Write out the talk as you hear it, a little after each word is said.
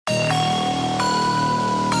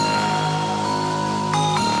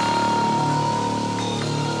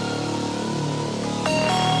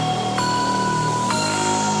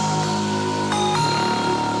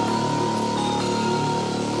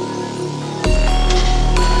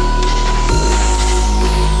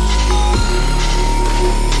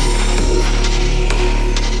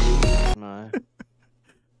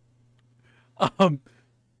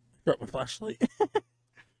Got my flashlight.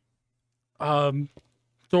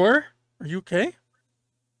 Door, are you okay?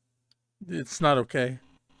 It's not okay.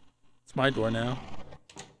 It's my door now.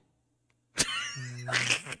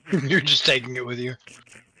 You're just taking it with you.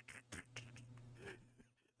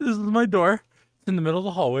 This is my door. It's in the middle of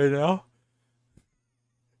the hallway now.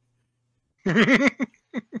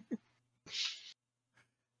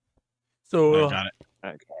 So I got it.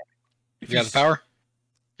 Okay. If You got the power?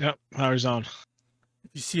 Yep, power's on.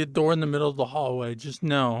 If you see a door in the middle of the hallway, just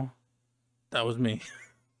know that was me.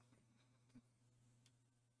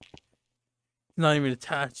 It's not even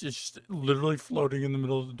attached. It's just literally floating in the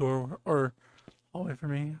middle of the door or hallway for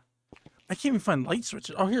me. I can't even find light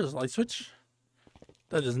switches. Oh, here's a light switch.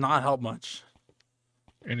 That does not help much.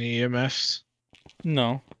 Any EMFs?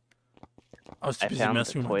 No. I was I busy found the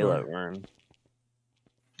messing with my toilet door. room.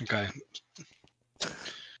 Okay.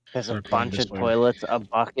 There's a Start going bunch this of way. toilets, a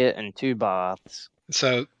bucket, and 2 baths.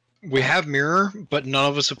 So we have mirror, but none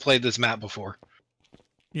of us have played this map before.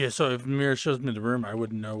 Yeah, so if the mirror shows me the room, I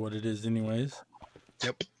wouldn't know what it is anyways.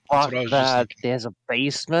 Yep. That's Fuck what I was just that. thinking. There's a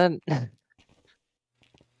basement.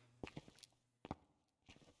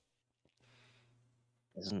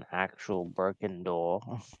 There's an actual broken door.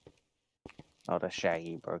 Not a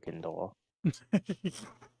shaggy broken door.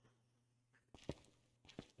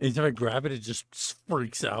 Anytime I grab it, it just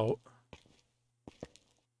freaks out.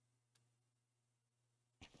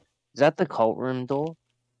 Is that the cult room door?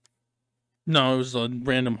 No, it was a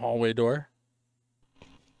random hallway door.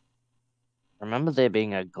 Remember there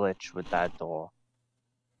being a glitch with that door.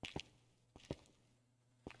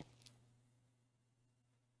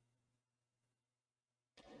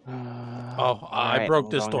 Oh, I Alright, broke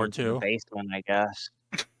I'm this going door into the too. basement, I guess.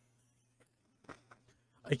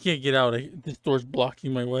 I can't get out. This door's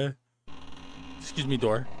blocking my way. Excuse me,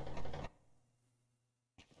 door.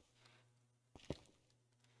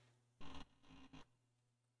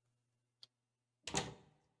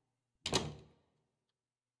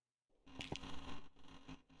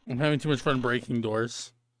 I'm having too much fun breaking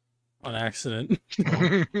doors on accident.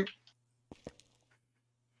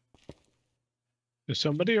 Does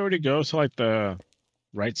somebody already go to like the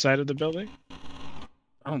right side of the building?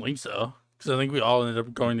 I don't think so, because I think we all ended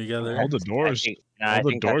up going together. All the doors, I all the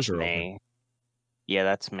think doors that's are me. open. Yeah,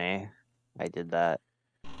 that's me. I did that.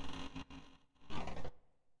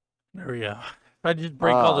 There we go. If I just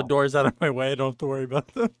break all the Oh. doors out of my way, I don't have to worry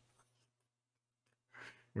about them.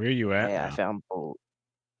 Where are you at? Hey, now?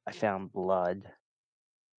 I found blood.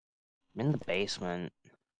 I'm in the basement.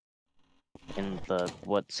 In the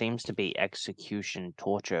what seems to be execution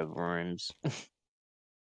torture rooms.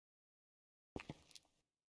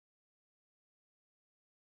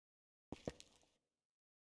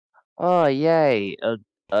 Oh yay!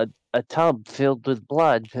 A tub filled with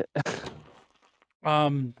blood.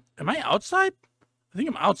 Am I outside? I think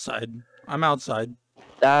I'm outside. I'm outside.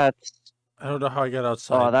 That's I don't know how I got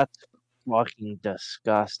outside. oh, that's fucking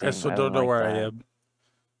disgusting. I still I don't know like where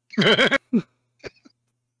that. I am.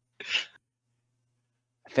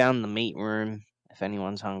 I found the meat room. If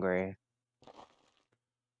anyone's hungry.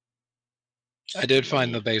 I did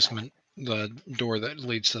find the basement, the door that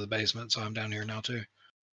leads to the basement, so I'm down here now too.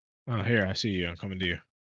 Oh, here, I see you. I'm coming to you.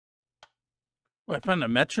 Well, I found a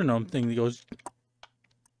metronome thing that goes.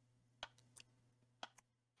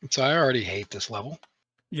 So I already hate this level.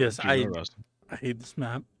 Yes, You know, Rustin. I hate this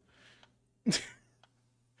map.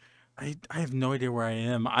 I have no idea where I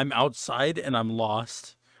am. I'm outside and I'm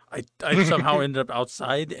lost. I somehow ended up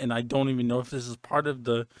outside and I don't even know if this is part of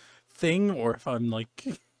the thing or if I'm like.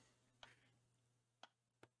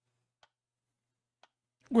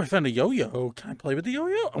 Oh, I found a yo-yo. Can I play with the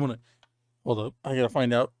yo-yo? I want to. Hold up. I gotta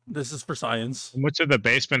find out. This is for science. How much of the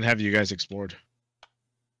basement have you guys explored?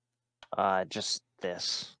 Just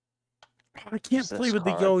this. I can't Just play this with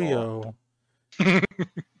the corridor. yo-yo.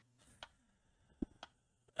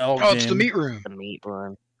 Oh, it's the meat room. The meat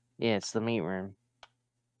room. Yeah, it's the meat room.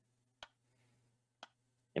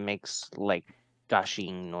 It makes like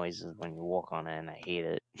gushing noises when you walk on it, and I hate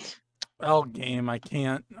it. L game. I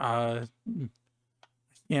can't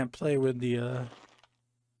play with the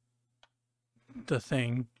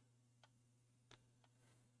thing.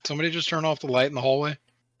 Somebody just turn off the light in the hallway.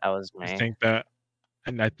 That was I me. think that,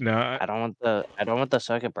 and no, I don't want the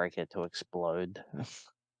circuit breaker to explode.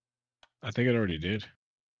 I think it already did.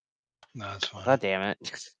 No, that's fine. God damn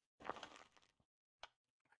it.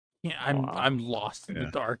 Yeah, Wow. I'm lost in the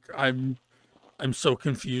Yeah. dark. I'm so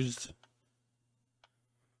confused.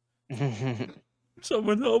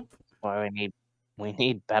 Someone help. Why we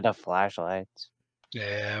need better flashlights.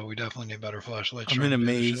 Yeah, we definitely need better flashlights. I'm trying in a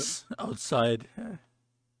to do this shit. maze outside.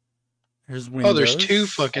 There's windows.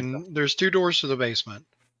 Oh, there's two doors to the basement.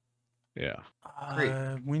 Yeah.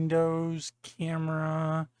 Great. Windows,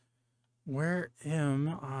 camera. Where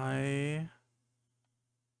am I?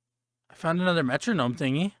 I found another metronome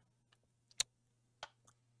thingy.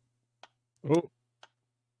 Oh.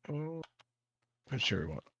 Oh. Not sure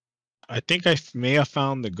what. I think I may have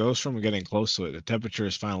found the ghost room getting close to it. The temperature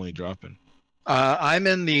is finally dropping. I'm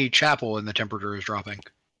in the chapel and the temperature is dropping.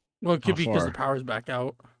 Well, it could How be because the far? power's back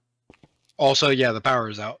out. Also, yeah, the power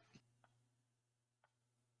is out.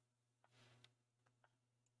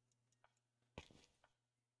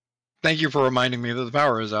 Thank you for reminding me that the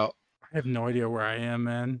power is out. I have no idea where I am,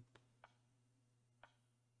 man.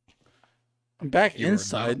 I'm back You are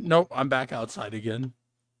inside. Nope, I'm back outside again.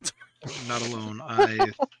 Not alone.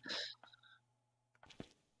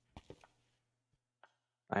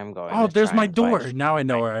 I'm going. Oh, to there's try my and find door. Now I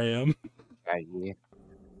know where I am. Shaggy.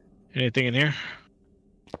 Anything in here?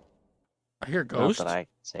 I hear Not ghosts. that I can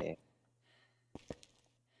see.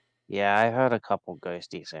 Yeah, I heard a couple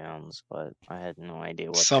ghosty sounds, but I had no idea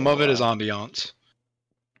what. Some they of it is were. ambiance.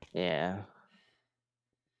 Yeah.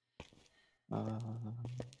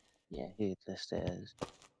 Yeah, here the stairs.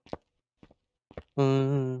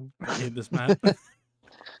 I hate this map. I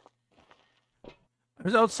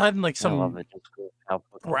was outside in like I love some it. Just how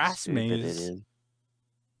fucking grass stupid it maze. is.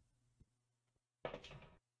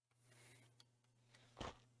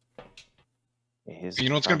 Yeah, here's You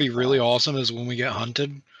know the what's going to front be really door. awesome is when we get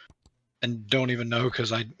hunted and don't even know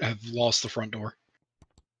because I have lost the front door.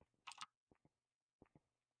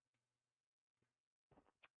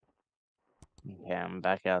 Yeah, I'm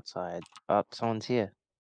back outside. Oh, someone's here.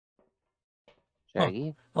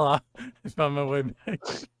 Shaggy? I found my way back.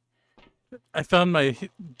 I found my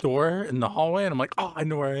door in the hallway, and I'm like, oh, I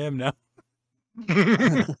know where I am now.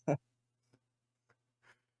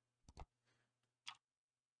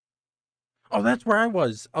 Oh, that's where I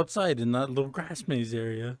was, outside in that little grass maze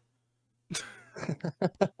area.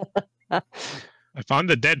 I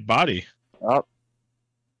found a dead body. Oh.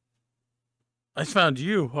 I found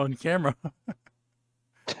you on camera.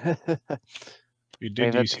 You Wave did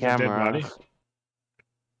at you the see the dead camera. body?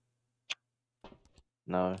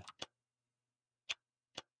 No.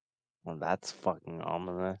 Well, that's fucking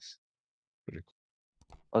ominous. Pretty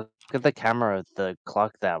Look at the camera, the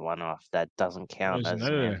clock that went off. That doesn't count There's as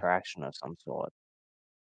an another- interaction of some sort.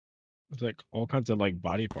 There's like all kinds of like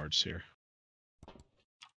body parts here. I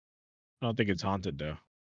don't think it's haunted though.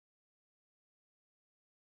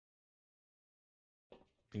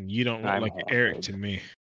 And you don't look I'm like Eric haunted. to me.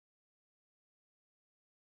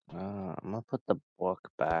 I'm gonna put the book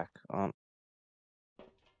back on.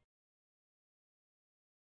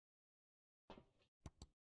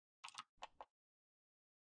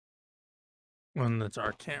 When that's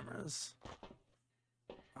our cameras.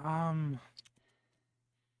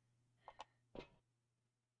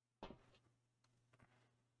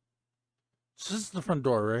 So this is the front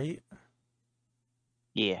door, right?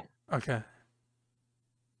 Yeah. Okay.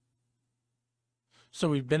 So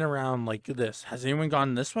we've been around like this. Has anyone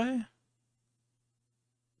gone this way?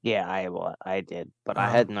 Yeah, I did, but I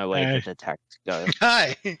had no way to detect ghosts.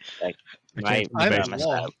 Hi. Like, I can't my see the I'm basement. thermostat.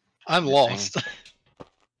 lost. I'm lost.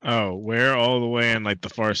 Oh, we're all the way on like the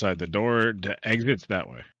far side. The door to exits that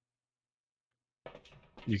way.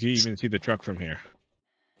 You can even see the truck from here.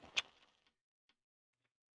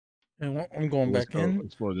 And I'm going Let's back go in.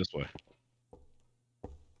 explore this way.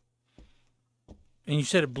 And you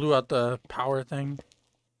said it blew out the power thing?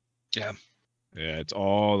 Yeah. Yeah, it's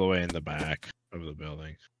all the way in the back of the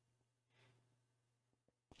building.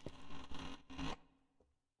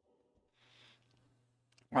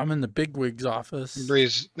 I'm in the bigwig's office.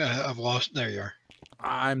 Breeze, I've lost. There you are.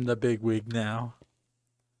 I'm the bigwig now.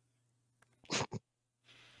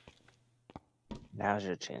 Now's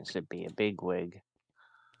your chance to be a big wig.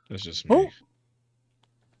 That's just me. Oh!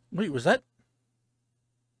 Wait, was that?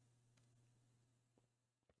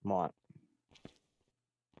 What?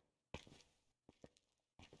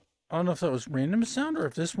 I don't know if that was random sound or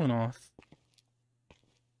if this went off.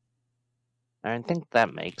 I don't think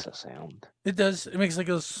that makes a sound. It does. It makes like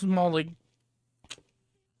a small, like...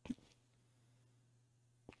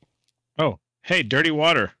 Oh, hey, dirty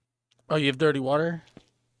water. Oh, you have dirty water?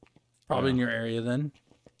 Probably in Yeah. your area then.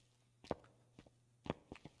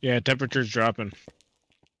 Yeah, temperature's dropping.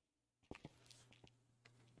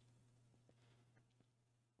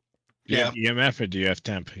 Do you have EMF or do you have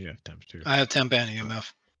temp? You have temp too. I have temp and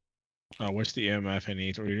EMF. What's the EMF and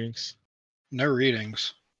ET readings? No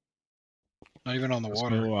readings. Not even on the Let's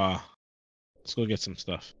water. go, let's go get some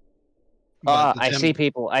stuff. But the I temp- see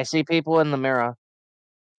people. I see people in the mirror.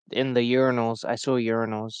 In the urinals. I saw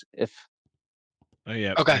urinals. If Oh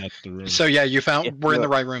yeah. Okay. That's the room. So yeah, you found If we're in the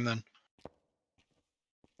you're- right room then.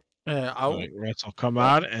 Yeah, Like, let's all come Well,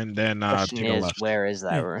 out and then Question take a is, left. where is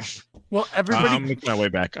that Yeah. room? well, I'm everybody, making my way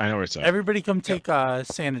back. I know where it's at. everybody, come take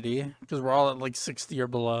sanity because we're all at like 60 or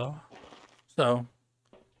below. So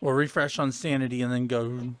we'll refresh on sanity and then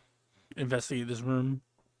go investigate this room.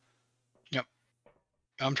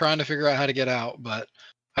 I'm trying to figure out how to get out, but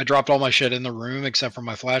I dropped all my shit in the room except for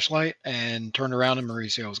my flashlight and turned around and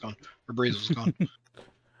Mauricio was gone. Or Breeze was gone.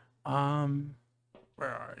 Where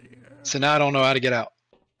are you? So now I don't know how to get out.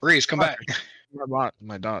 Breeze, come back.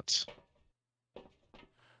 My dots.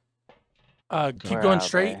 Keep Where going are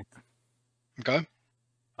straight. they? Okay.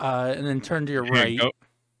 And then turn to your Here, right. go.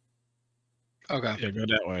 Okay. Yeah, go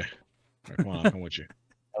that way. Right, come on, I'll come with you.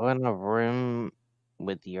 Oh, in a room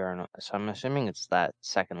with urinal. So I'm assuming it's that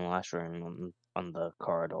second last room on the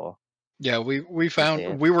corridor. Yeah, we Okay.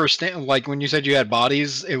 found we were like when you said you had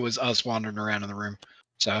bodies, it was us wandering around in the room.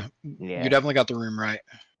 So Yeah. you definitely got the room right.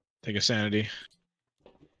 Take a sanity.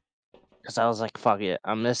 Because I was like, fuck it.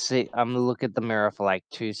 I'm gonna look at the mirror for like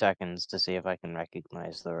 2 seconds to see if I can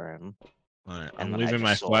recognize the room. Alright, And I'm then I leaving my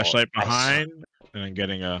just saw- flashlight I saw- behind and then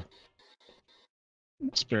getting a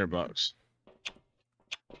spirit box.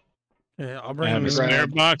 Yeah, I'll I bring. have a grab-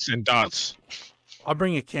 spirit box and dots. I'll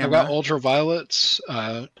bring a I've camera. got ultraviolets.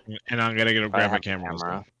 And I'm gonna grab have a a camera. as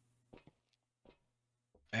well.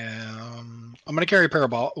 I'm gonna carry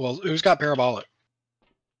parabolic. Well, who's got parabolic?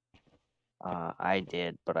 I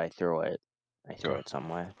did, but I threw it. I threw Go. it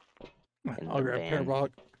somewhere. in I'll the grab van.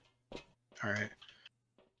 parabolic. All right.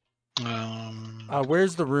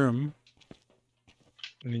 Where's the room?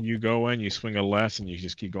 And then you go in, you swing a left, and you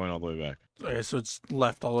just keep going all the way back. Okay, so it's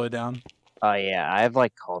left all the way down. Oh yeah, I have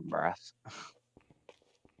like cold breath.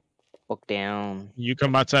 Look down. You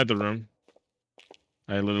come outside the room.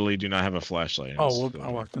 I literally do not have a flashlight. Oh, whoop, I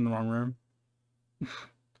walked in the wrong room.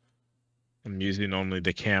 I'm using only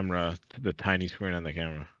the camera, the tiny screen on the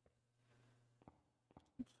camera.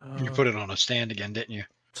 You put it on a stand again, didn't you?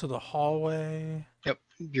 To the hallway. Yep.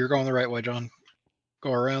 You're going the right way, John.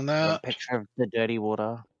 Go around A that. picture of the dirty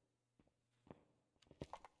water.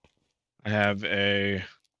 I have a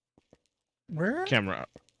Where? camera up.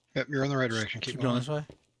 Yep, you're in the right direction. Keep going going. this way.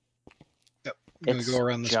 Yep. Gonna It's go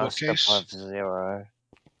around this just bookcase. above 0.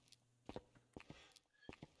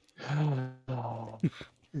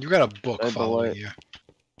 You got a book Go following below. you.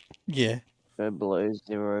 Yeah. Go below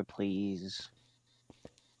 0, please.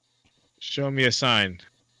 Show me a sign.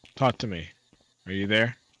 Talk to me. Are you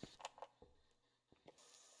there?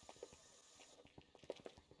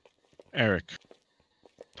 Eric,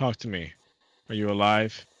 talk to me. Are you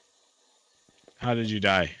alive? How did you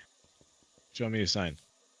die? Show me a sign.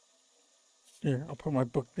 Here, I'll put my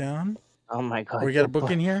book down. Oh my god. We got a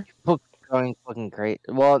book in here. Book going fucking great.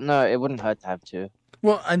 Well, no, it wouldn't hurt to have 2.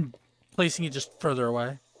 Well, I'm placing it just further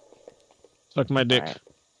away. Suck my dick. Alright.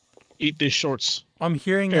 Eat these shorts. I'm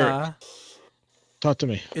hearing Eric. Talk to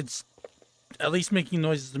me. it's at least making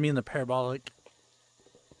noises to me in the parabolic.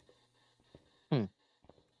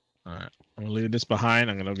 Alright. I'm gonna leave this behind.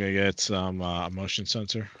 I'm gonna go get some motion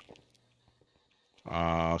sensor.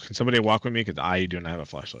 Can somebody walk with me? Because I do not have a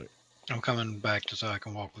flashlight. I'm coming back just so I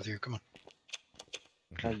can walk with you. Come on.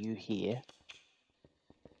 Are you here?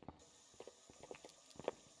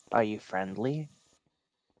 Are you friendly?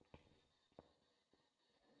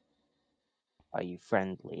 Are you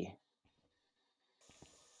friendly?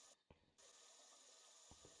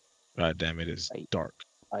 God damn it, it's Hey. dark.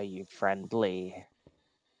 Are you friendly?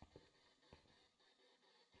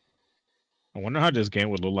 I wonder how this game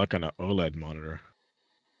would look like on an OLED monitor.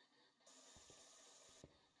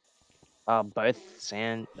 Both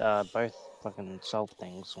fucking salt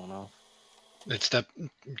things went off. Let's go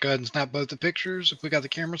ahead and snap both the pictures. If we got the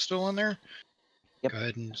camera still in there, Yep. go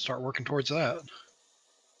ahead and start working towards that.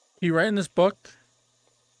 You writing this book?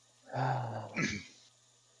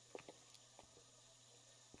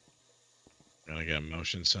 Gonna get a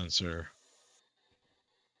motion sensor.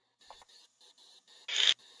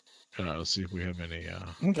 Let's see if we have any. I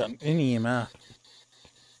haven't got any EMF.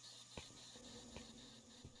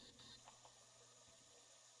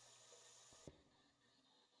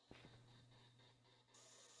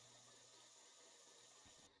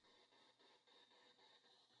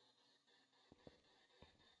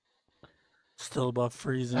 Still above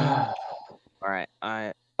freezing. Alright,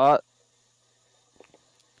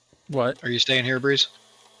 What? Are you staying here, Breeze?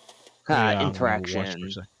 Yeah, I'm gonna watch for a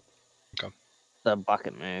interaction. sec. The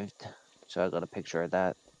bucket moved, so I got a picture of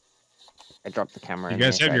that. I dropped the camera. You in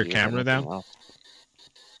guys there, have so your I use camera anything down?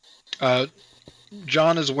 else.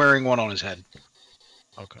 John is wearing one on his head.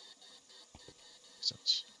 Okay.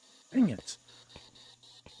 Sense. Dang it.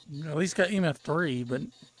 At least got EMF 3, but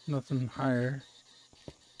nothing higher.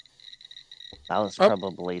 That was Oh.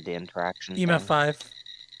 probably the interaction EMF thing. 5.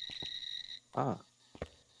 Oh,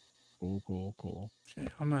 Cool. Okay,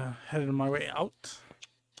 I'm headed my way out.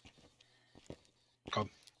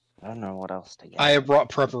 I don't know what else to get. I have brought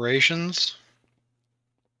preparations.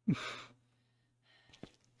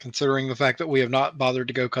 Considering the fact that we have not bothered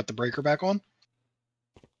to go cut the breaker back on.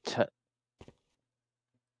 Did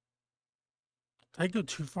I go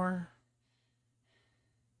too far?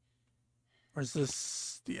 Or is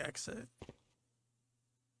this the exit?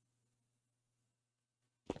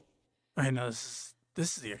 I know this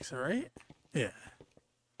is the exit, right? Yeah.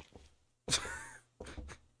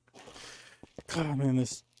 God, man,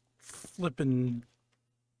 this flipping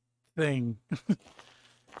thing.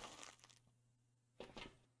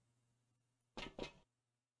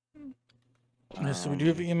 Yeah, so we do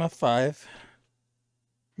have EMF 5.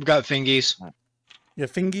 We've got fingies. Yeah,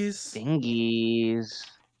 fingies. Fingies.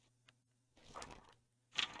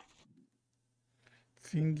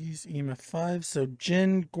 Fingies, EMF 5. So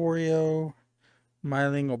Jin, Goryo,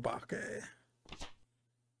 Myling, Obake.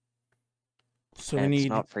 So And we it's need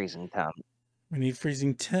not freezing temp. we need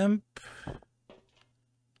freezing temp.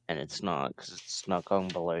 And it's not, because it's not going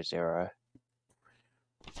below 0.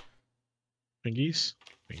 Fingies?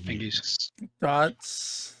 Fingies.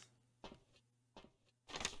 Dots.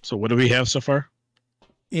 So what do we have so far?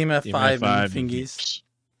 EMF 5 and fingies. beeps.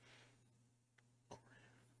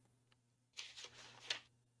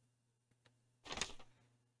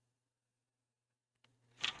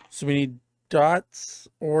 So we need dots,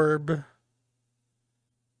 orb,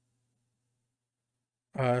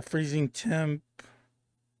 freezing temp.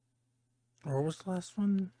 Or what was the last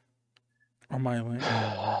one? Or Myling.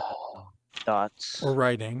 Dots. Or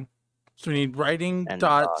writing. So we need writing, And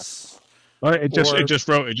dots. Oh, it just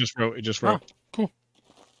Orb. wrote. Oh, cool.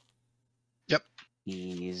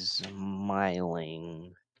 He's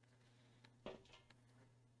Myling.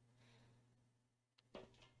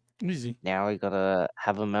 Easy. Now we gotta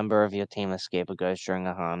have a member of your team escape a ghost during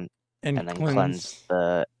a hunt, And and then cleanse. cleanse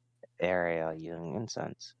the area using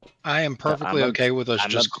incense. I am perfectly I'm a- okay with us I'm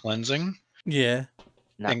a- just cleansing. Yeah.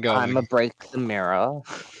 No, And I'm a going. break the mirror.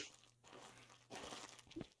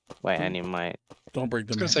 Wait, I need my. Don't break I the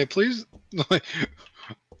was mirror. gonna say, please.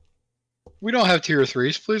 We don't have tier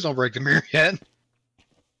 3s. Please don't break the mirror yet.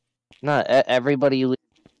 No, everybody leave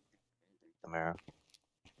the mirror.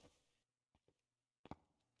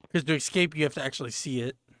 Because to escape, you have to actually see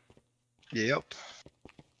it. Yep.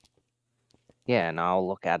 Yeah, and I'll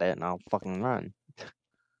look at it and I'll fucking run.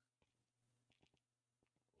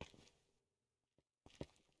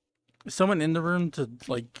 Is someone in the room to,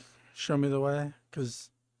 like, show me the way? Because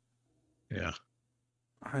Yeah.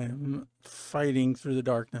 I am fighting through the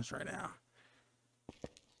darkness right now.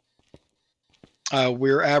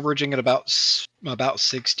 We're averaging at about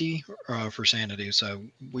 60 for sanity, so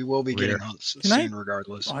we will be getting Rear. hunts Can I- soon,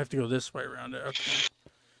 regardless. Oh, I have to go this way around it. Okay.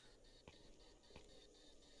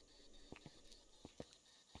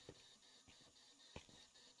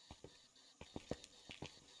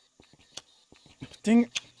 Dang.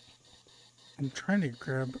 I'm trying to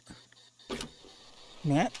grab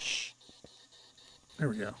match. There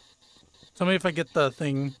we go. Tell me if I get the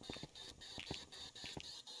thing.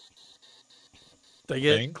 Did I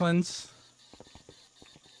get Thing? cleanse?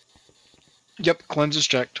 Yep, cleanse is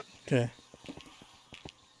checked. Okay.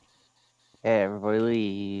 Hey, everybody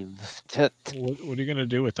leave. What are you gonna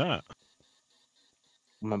do with that?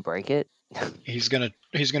 I'm gonna break it. He's gonna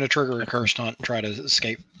trigger a cursed hunt and try to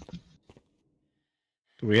escape.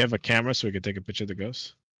 Do we have a camera so we can take a picture of the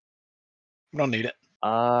ghost? We don't need it.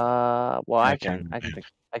 Well, I I can-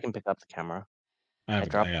 can pick up the camera. I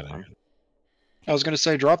dropped got one. it. I was gonna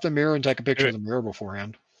say drop the mirror and take a picture Do of the mirror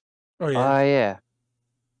beforehand. Oh yeah. Yeah.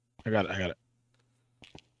 I got it.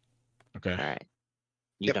 Okay. All right.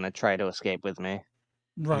 You Yep. gonna try to escape with me?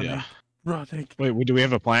 Running. Yeah. Running. Wait, do we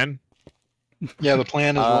have a plan? Yeah, the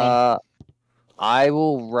plan is run. I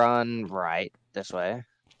will run right this way,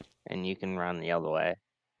 and you can run the other way,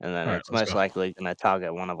 and then All right, it's let's most go. likely gonna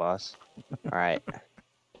target one of us. All right.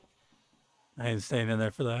 I ain't staying in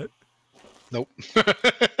there for that. Nope.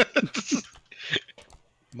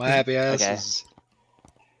 My happy ass Okay. is.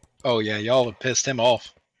 Oh yeah, y'all have pissed him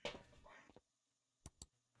off.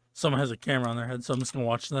 Someone has a camera on their head, so I'm just gonna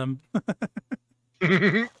watch them.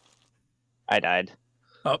 I died.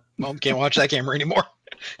 Oh, Well, can't watch that camera anymore.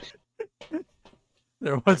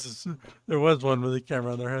 there was one with a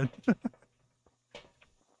camera on their head.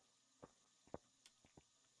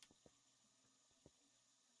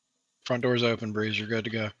 Front door's open, Breeze. You're good to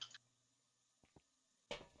go.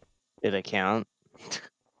 Did it count?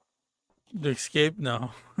 The escape?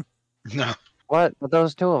 No. No, What? But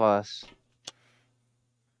those two of us.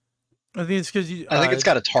 I think it's because you. I think it's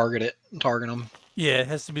got to target them. Yeah, it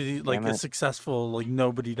has to be like Damn a it. successful, like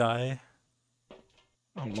nobody die.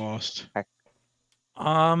 I'm lost.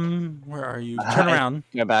 Where are you? Turn around.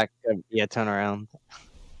 Go back. Yeah, turn around.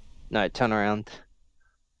 No, turn around.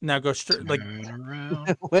 Now go straight. Like Turn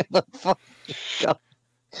around. Where the fuck?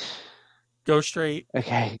 go straight.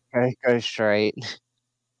 Okay, go straight.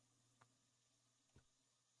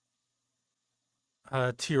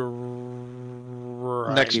 To your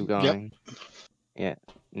right. Next- Keep Yep. going. Yeah.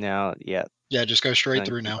 Now, yeah. Yeah, just go straight then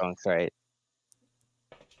through keep now. Going straight.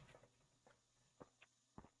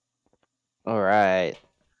 All right.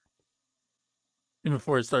 And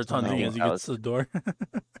before it starts Oh, no, hunting as he that gets to the door.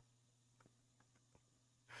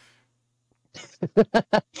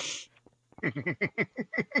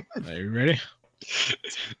 Are you ready?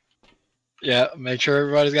 Yeah, make sure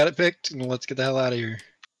everybody's got it picked, and let's get the hell out of here.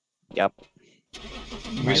 Yep.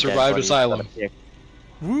 We My dead survived body's got a Asylum. pick.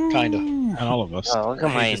 Kinda. Woo! Not all of us. Oh, look I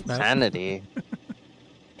at my hate this map. insanity.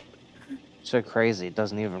 So crazy, it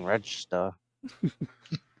doesn't even register.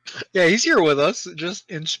 Yeah, he's here with us, just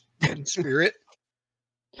in spirit.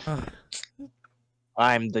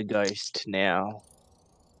 I'm the ghost now.